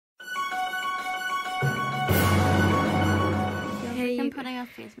putting a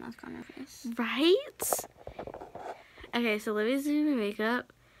face mask on her face. Right? Okay, so Livy's doing my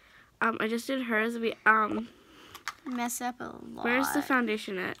makeup. I just did hers. Mess up a lot. Where's the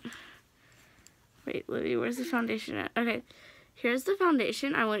foundation at? Wait, Livy, where's the foundation at? Okay, here's the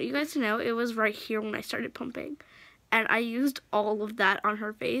foundation. I want you guys to know it was right here when I started pumping. And I used all of that on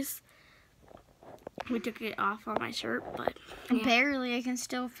her face. We took it off on my shirt, but... yeah. Barely. I can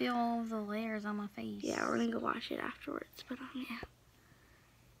still feel all the layers on my face. Yeah, we're gonna go wash it afterwards, but yeah.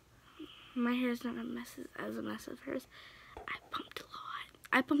 My hair's not as a mess as hers. I pumped a lot.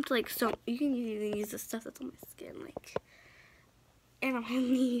 I pumped like so. You can even use the stuff that's on my skin, like, and on my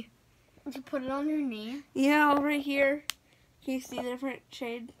knee. Did you put it on your knee? Yeah, right here. Can you see the different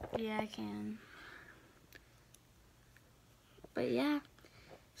shade? Yeah, I can. But yeah.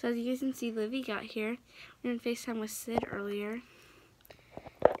 So as you guys can see, Livy got here. We were on FaceTime with Sid earlier.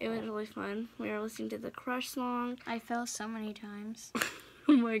 It was really fun. We were listening to the Crush song. I fell so many times.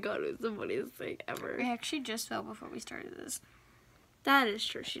 Oh my god, it was the funniest thing ever. I actually just fell before we started this. That is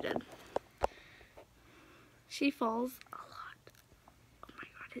true, she did. She falls a lot. Oh my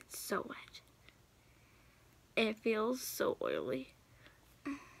god, it's so wet. It feels so oily.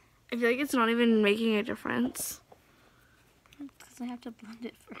 I feel like it's not even making a difference. Because I have to blend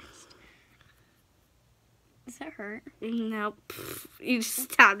it first. Does that hurt? No. You just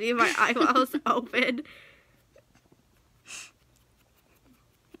stabbed me in my eye while I was open.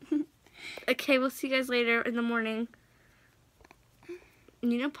 Okay, we'll see you guys later in the morning.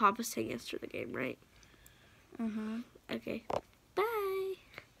 You know Papa's taking us to the game, right? Mm-hmm. Okay. Bye.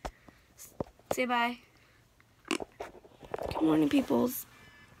 Say bye. Good morning, peoples.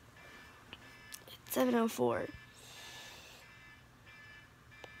 It's 7:04.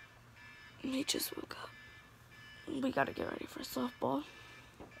 We just woke up. We gotta get ready for softball.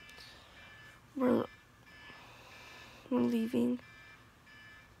 We're leaving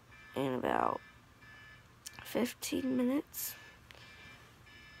in about 15 minutes.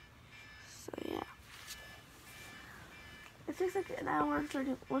 So yeah. It takes like an hour and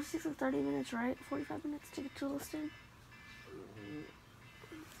 30, well, it takes like 30 minutes, right? 45 minutes to get to Liston.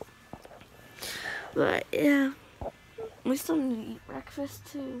 But yeah, we still need to eat breakfast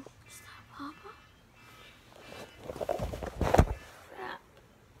too. Is that Papa?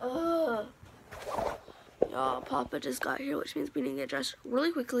 Ugh. Y'all, Papa just got here, which means we need to get dressed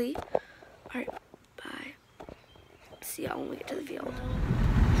really quickly. Alright, bye. See y'all when we get to the field.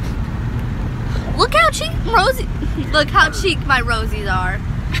 Look how cheap Rosie. Look how cheek my Rosies are.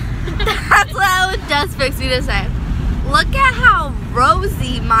 That's what I was just fixing to say. Look at how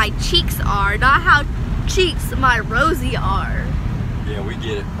rosy my cheeks are, not how cheeks my Rosie are. Yeah, we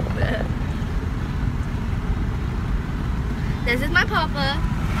get it. This is my Papa.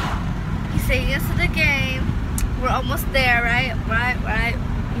 He's taking us to the game. We're almost there, right? Right.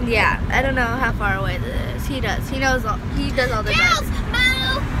 Yeah, I don't know how far away this is. He does. He knows all. He does all the Girls, driving.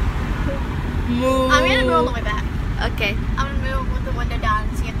 move! I'm gonna move all the way back. Okay. I'm gonna move with the window down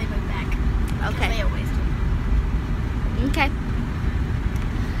and see if they move back. Okay. They always do. Okay.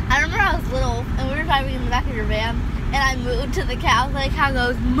 I remember I was little and we were driving in the back of your van and I moved to the cow and the cow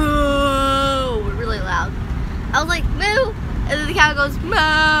goes moo really loud. I was like moo and then the cow goes moo.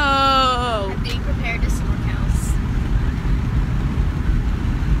 I'm being prepared to see more cows.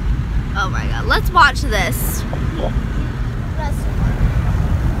 Oh my god. Let's watch this. That's so fun.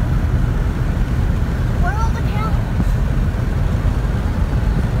 Where are all the cows?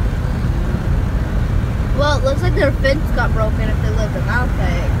 Well, it looks like their fence got broken if they lived in that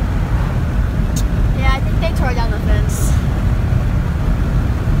thing. Yeah, I think they tore down the fence.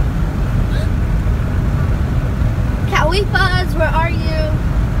 Cowie Fuzz, where are you?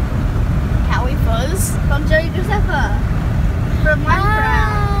 Cowie Fuzz? From Joey Josefa. From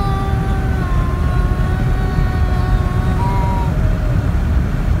Minecraft.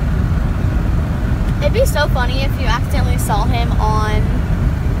 It'd be so funny if you accidentally saw him on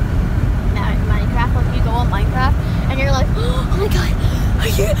Minecraft, like you go on Minecraft and you're like, oh my god, are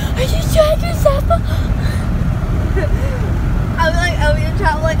you Joey Josefa? I'll be in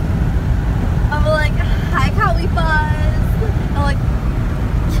chat like, I'm like, hi Cowie Fuzz. I'm like,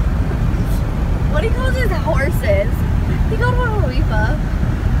 what do you call his horses? He called one a Weepa.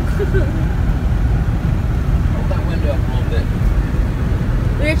 Hold that window up a little bit.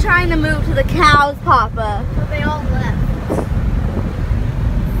 We're trying to move to the cows, Papa. But they all left.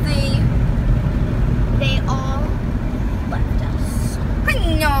 See? They all left us.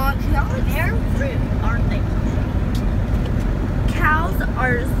 They're Rude, aren't they? cows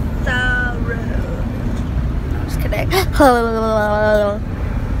are so rude. I'm just kidding.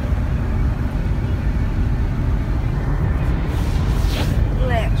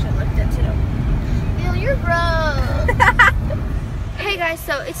 Hey guys,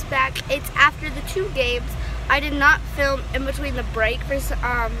 so it's back. It's after the 2 games. I did not film in between the break for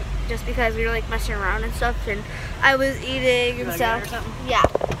just because we were like messing around and stuff, and I was eating and stuff. Yeah.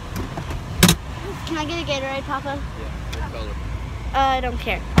 Can I get a Gatorade, Papa? Yeah. I don't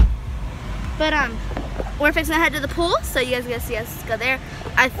care. But we're fixing to head to the pool, so you guys are gonna see us go there.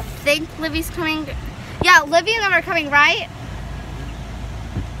 I think Livy's coming. Yeah, Livy and them are coming, right?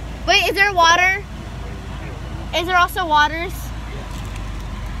 Wait, is there water? Is there also waters?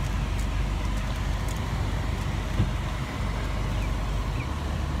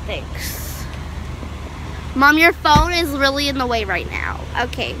 Thanks. Mom, your phone is really in the way right now.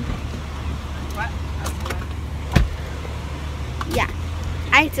 Okay. What? Yeah.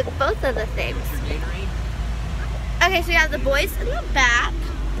 I took both of the things. Okay, so you have the boys in the back.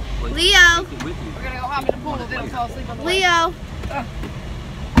 Leo. We're gonna go hop in the pool and then I'll fall asleep on the way. Leo.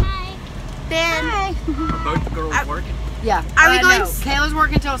 Hi. Ben. Hi. Both the girls working? Yeah. Are we going No. s- Kayla's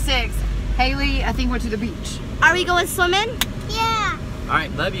working till 6. Haley, I think, went to the beach. Are we going swimming? Yeah. All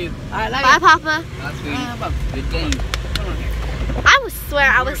right, love you. All right, love Bye, you. Papa. Bye, sweetie. Good game. Come on here. I would swear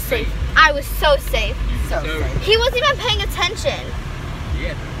I was safe. I was so safe. So So- safe. He wasn't even paying attention. You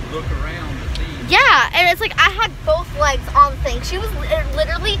have to look around to see. Yeah, and it's like I had both legs on the thing. She was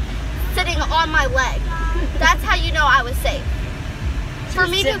literally sitting on my leg. That's how you know I was safe. For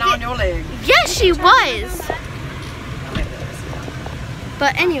me to Sitting on get, your leg. yes, she was.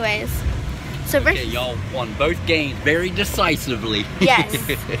 But anyways, so Okay, y'all won both games very decisively. yes,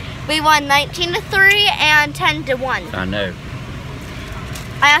 we won 19-3 and 10-1. I know.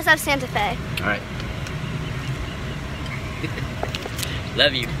 I also have Santa Fe. All right.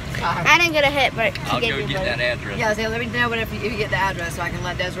 Love you. I didn't get a hit, but she I'll gave go me get one. that address. Yeah, so let me know if you get the address so I can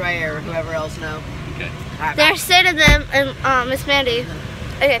let Desiree or whoever else know. Okay. All right, There's Sid and them and Miss Mandy.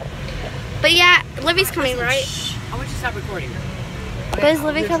 Okay, but yeah, Livy's coming, right? Shh. I want you to stop recording. But is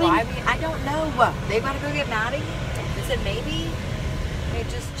Livy They're coming? driving. I don't know. They about to go get Maddie. They said maybe. They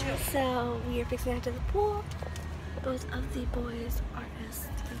just chill. So we are fixing to head to the pool. Both of the boys are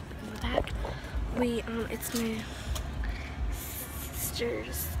asleep in the back. It's my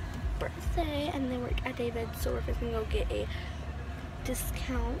sister's birthday and they work at David's, so we're fixing to go get a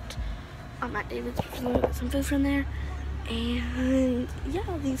discount at David's. We're gonna get some food from there. And yeah,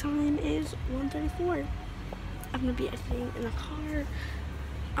 the time is 1:34. I'm gonna be editing in the car.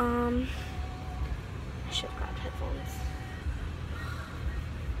 I should have grabbed headphones.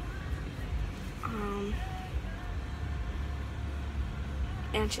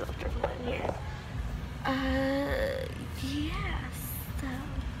 And she left her phone in here. Yes.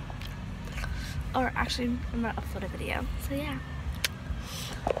 Or actually, I'm gonna upload a video. So yeah.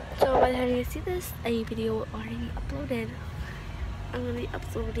 So by the time you see this, a video will already be uploaded. I'm gonna be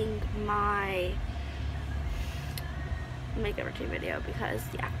uploading my makeup routine video because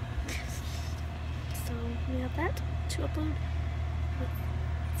yeah. So we have that to upload.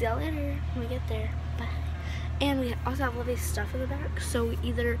 See y'all later when we get there. Bye. And we also have all this stuff in the back, so we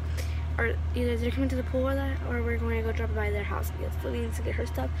either they're coming to the pool or that, or we're going to go drop by their house because Livy needs to get her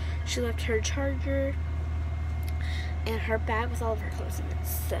stuff. She left her charger and her bag with all of her clothes in it,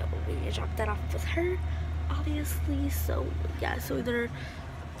 so we need to drop that off with her, obviously. So yeah, so either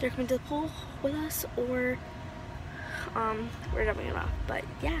they're coming to the pool with us or we're dropping it off. But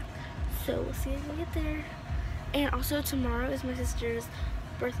yeah, so we'll see if we get there. And also tomorrow is my sister's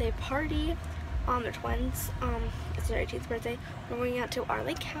birthday party. They're twins. It's their 18th birthday. We're going out to our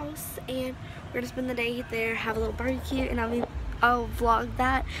lake house and we're gonna spend the day there, have a little barbecue, and I'll vlog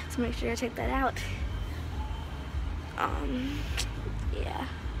that, so make sure you check that out. Yeah.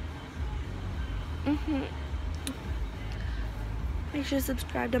 Make sure to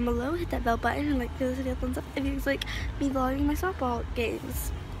subscribe down below, hit that bell button, and like this video, thumbs up if you guys like me vlogging my softball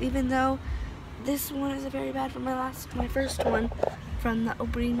games. Even though this one is very bad from my first one from the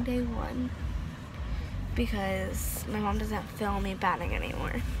opening day one, because my mom doesn't film me batting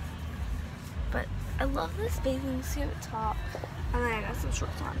anymore. But I love this bathing suit top, and then I got some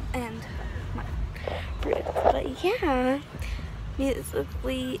shorts on and my boots. But yeah,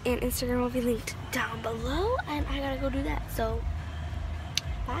 Musical.ly and Instagram will be linked down below, and I gotta go do that. So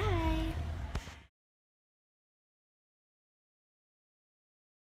bye.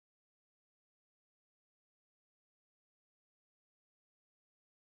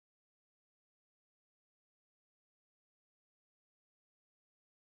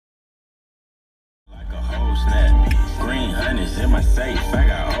 Like a whole snap. Green honey's in my safe. I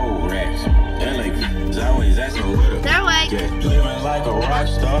got old racks. LA always asking They're awake. Living like a rock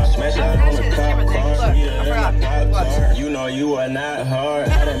star, smash out on the cop car. You know you are not hard.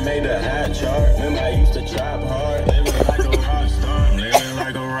 I done made the hot chart. Remember I used to chop hard. Living like a rock star. Living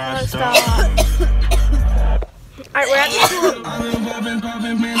like a rock star. Alright, we're at the pool. I've been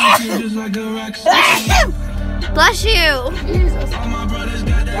popping, man, I feel just like a rock star. Bless you. All my brothers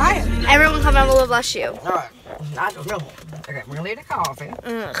got that. Everyone comment below, bless you. Alright. I don't know. Okay, we're gonna leave the coffee.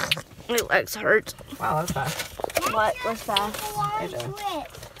 Ugh, my legs hurt. Wow, that's fast. What? What's that?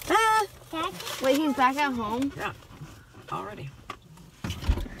 Wait, he's back at home? Yeah. Already.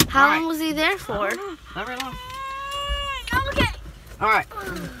 How Alright. long was he there for? Not very long. Okay. Alright.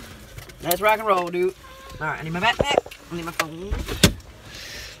 Let's rock and roll, dude. Alright, I need my backpack. I need my phone.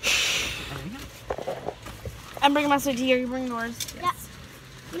 I'm bringing my sweet tea. Are you bringing yours? Yeah.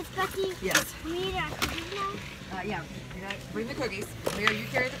 Miss Becky, Yes. we need our cookies now. Yeah. Bring the cookies. Here, you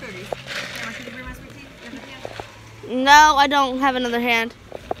carry the cookies. Can you bring my sweet tea? You have a hand? No, I don't have another hand.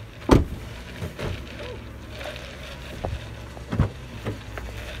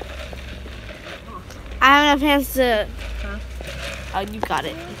 I have enough hands to... Oh, you got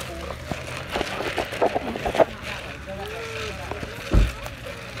it.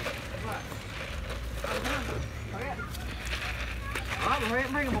 Alright, hurry up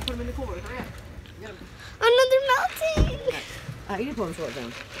and bring them. We'll put them in the cooler. Hurry up. Get them. Another melting! You need to pull them short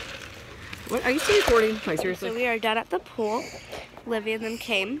down. What? Are you still recording? Like, So seriously? we are done at the pool. Livy and them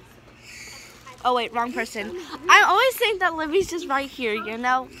came. Oh wait, wrong person. I always think that Livy's just right here, you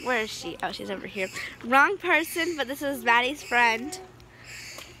know? Where is she? Oh, she's over here. Wrong person, but this is Maddie's friend.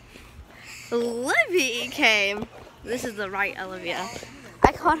 Livy came. This is the right Olivia.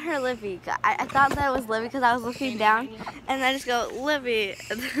 I called her Livy. I thought that it was Livy because I was looking down, and I just go, Livy,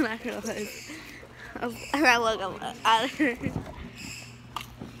 and then I realized, and I look at her.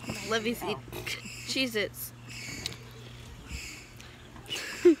 Livy's eating Cheez-Its.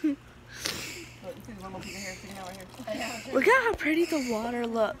 Look at how pretty the water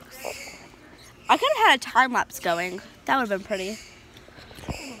looks. I could have had a time lapse going. That would have been pretty.